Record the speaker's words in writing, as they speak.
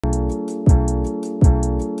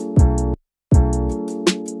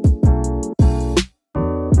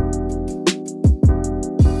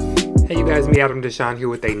guys, me Adam Deshawn here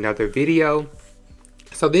with another video.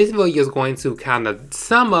 So this video is going to kind of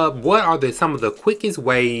sum up what are some of the quickest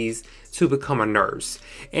ways to become a nurse.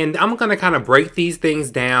 And I'm going to kind of break these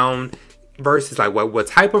things down versus like what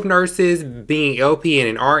type of nurses, being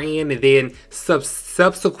LPN and RN, and then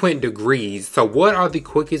subsequent degrees. So what are the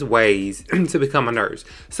quickest ways to become a nurse?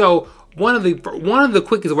 So one of the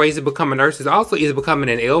quickest ways to become a nurse is becoming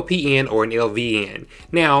an LPN or an LVN.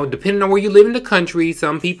 Now, depending on where you live in the country,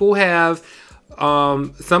 some people have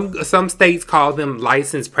some states call them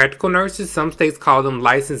licensed practical nurses, some states call them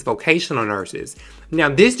licensed vocational nurses. Now,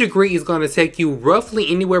 this degree is going to take you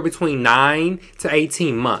roughly anywhere between 9 to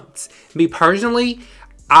 18 months. Me personally,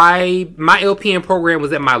 my LPN program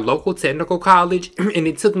was at my local technical college, and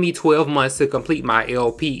it took me 12 months to complete my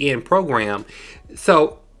LPN program.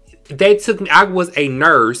 So I was a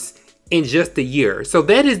nurse in just a year. So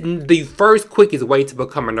that is the first quickest way to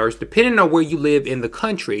become a nurse, depending on where you live in the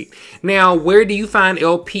country. Now, where do you find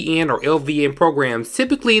LPN or LVN programs?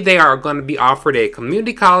 Typically, they are going to be offered at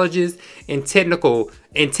community colleges and technical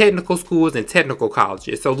schools and technical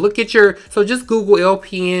colleges. So just Google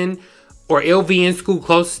LPN or LVN school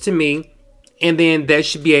closest to me, and then that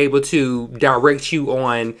should be able to direct you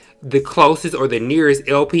on the closest or the nearest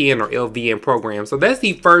LPN or LVN program. So that's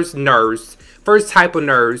the first type of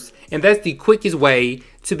nurse, and that's the quickest way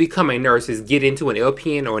to become a nurse, is get into an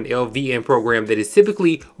LPN or an LVN program that is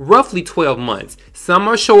typically roughly 12 months. Some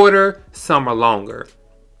are shorter, some are longer.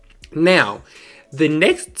 Now, the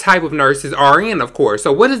next type of nurse is RN, of course.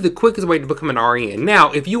 So what is the quickest way to become an RN?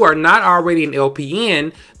 Now, if you are not already an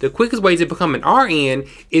LPN, the quickest way to become an RN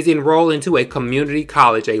is enroll into a community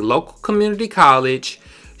college. A local community college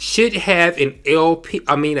should have an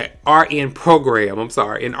RN program.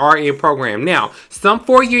 An RN program. Now, some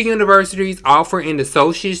four-year universities offer an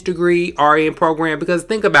associate's degree RN program, because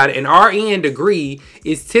think about it, an RN degree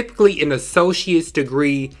is typically an associate's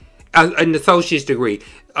degree. There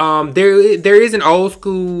is an old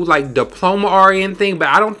school like diploma RN thing, but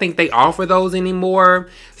I don't think they offer those anymore.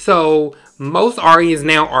 So most RNs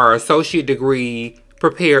now are associate degree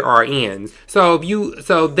prepared RNs. So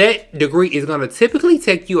that degree is going to typically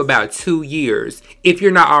take you about 2 years if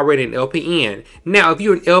you're not already an LPN. Now, if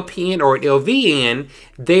you're an LPN or an LVN,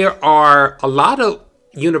 there are a lot of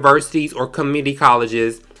universities or community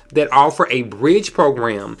colleges that offer a bridge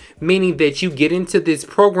program, meaning that you get into this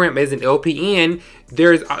program as an LPN.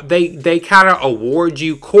 They kind of award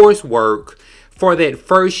you coursework for that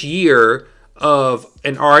first year of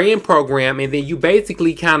an RN program, and then you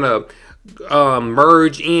basically kind of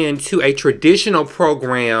merge into a traditional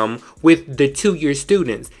program with the 2-year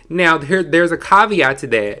students. Now, there's a caveat to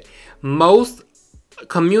that. Most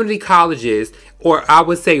community colleges, or I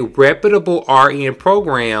would say reputable RN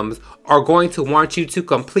programs, are going to want you to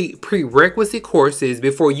complete prerequisite courses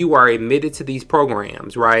before you are admitted to these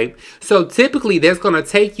programs, right? So typically that's going to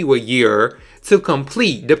take you a year to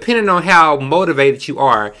complete, depending on how motivated you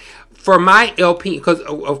are. For my LPN, because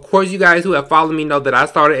of course you guys who have followed me know that I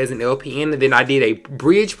started as an LPN, and then I did a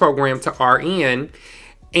bridge program to RN,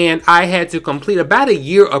 and I had to complete about a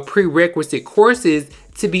year of prerequisite courses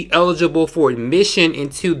to be eligible for admission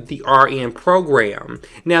into the RN program.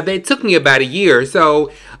 Now, that took me about a year.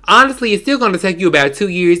 So honestly, it's still going to take you about 2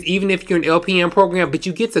 years, even if you're an LPN program, but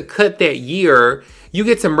you get to cut that year. You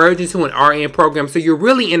get to merge into an RN program. So you'll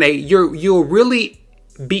really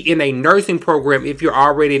be in a nursing program if you're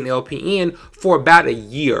already an LPN for about a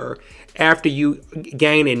year after you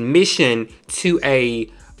gain admission to a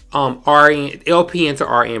LPN to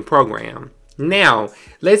RN program. Now,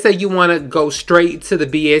 let's say you want to go straight to the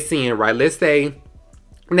BSN, right? Let's say,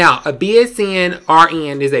 now a BSN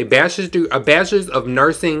RN is a bachelor's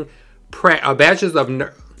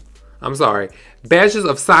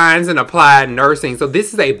of science and applied nursing. So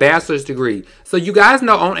this is a bachelor's degree. So you guys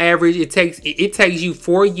know, on average, it takes you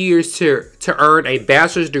 4 years to earn a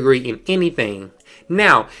bachelor's degree in anything.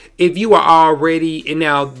 Now, if you are already,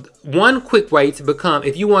 one quick way to become,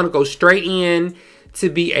 if you want to go straight in to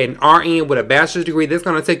be an RN with a bachelor's degree, that's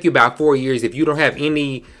going to take you about 4 years if you don't have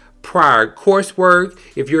any prior coursework,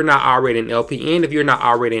 if you're not already an LPN, if you're not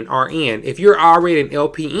already an RN. If you're already an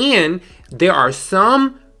LPN, there are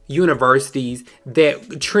some universities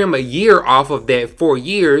that trim a year off of that 4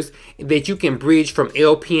 years that you can bridge from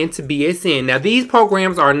LPN to BSN. Now, these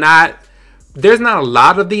programs are not, there's not a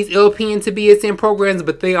lot of these LPN to BSN programs,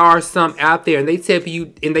 but there are some out there, and they take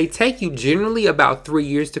you generally about 3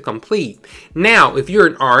 years to complete. Now, if you're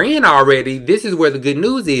an RN already, this is where the good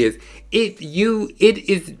news is.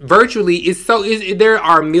 There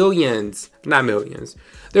are millions, not millions.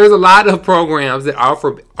 There's a lot of programs that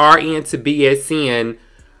offer RN to BSN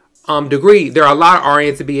degree, there are a lot of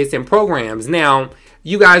RN to BSN programs. Now,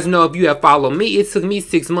 you guys know, if you have followed me, it took me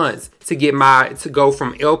 6 months to get to go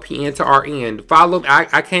from LPN to RN.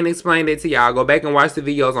 I can't explain it to y'all. Go back and watch the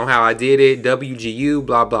videos on how I did it, WGU,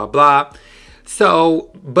 blah, blah, blah.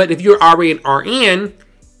 So, but if you're already an RN,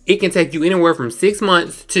 it can take you anywhere from 6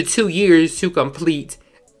 months to 2 years to complete,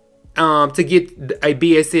 to get a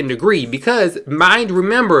BSN degree. Because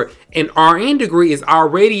remember, an RN degree is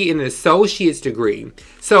already an associate's degree.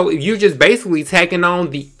 So you're just basically taking on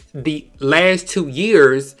the last 2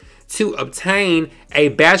 years to obtain a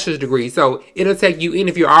bachelor's degree. So it'll take you, and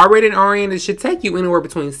if you're already an RN, it should take you anywhere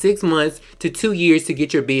between 6 months to 2 years to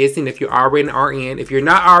get your BSN if you're already an RN. If you're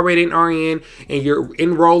not already an RN and you're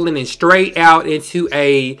enrolling and straight out into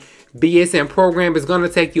a BSN program, is going to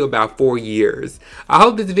take you about 4 years. I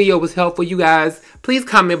hope this video was helpful, you guys. Please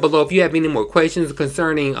comment below if you have any more questions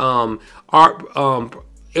concerning LPN,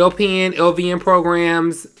 LVN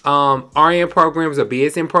programs, RN programs, or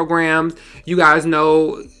BSN programs. You guys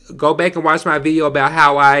know, go back and watch my video about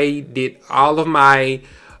how I did all of my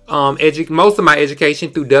most of my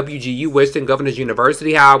education through WGU, Western Governors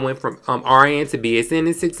University, how I went from RN to BSN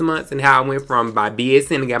in 6 months, and how I went from my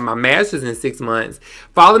BSN and got my master's in 6 months.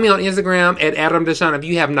 Follow me on Instagram at Adam Deshawn if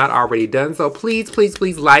you have not already done so. Please, please,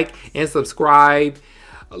 please like and subscribe.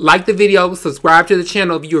 Like the video, subscribe to the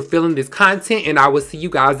channel if you're feeling this content, and I will see you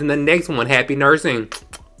guys in the next one. Happy nursing.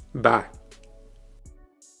 Bye.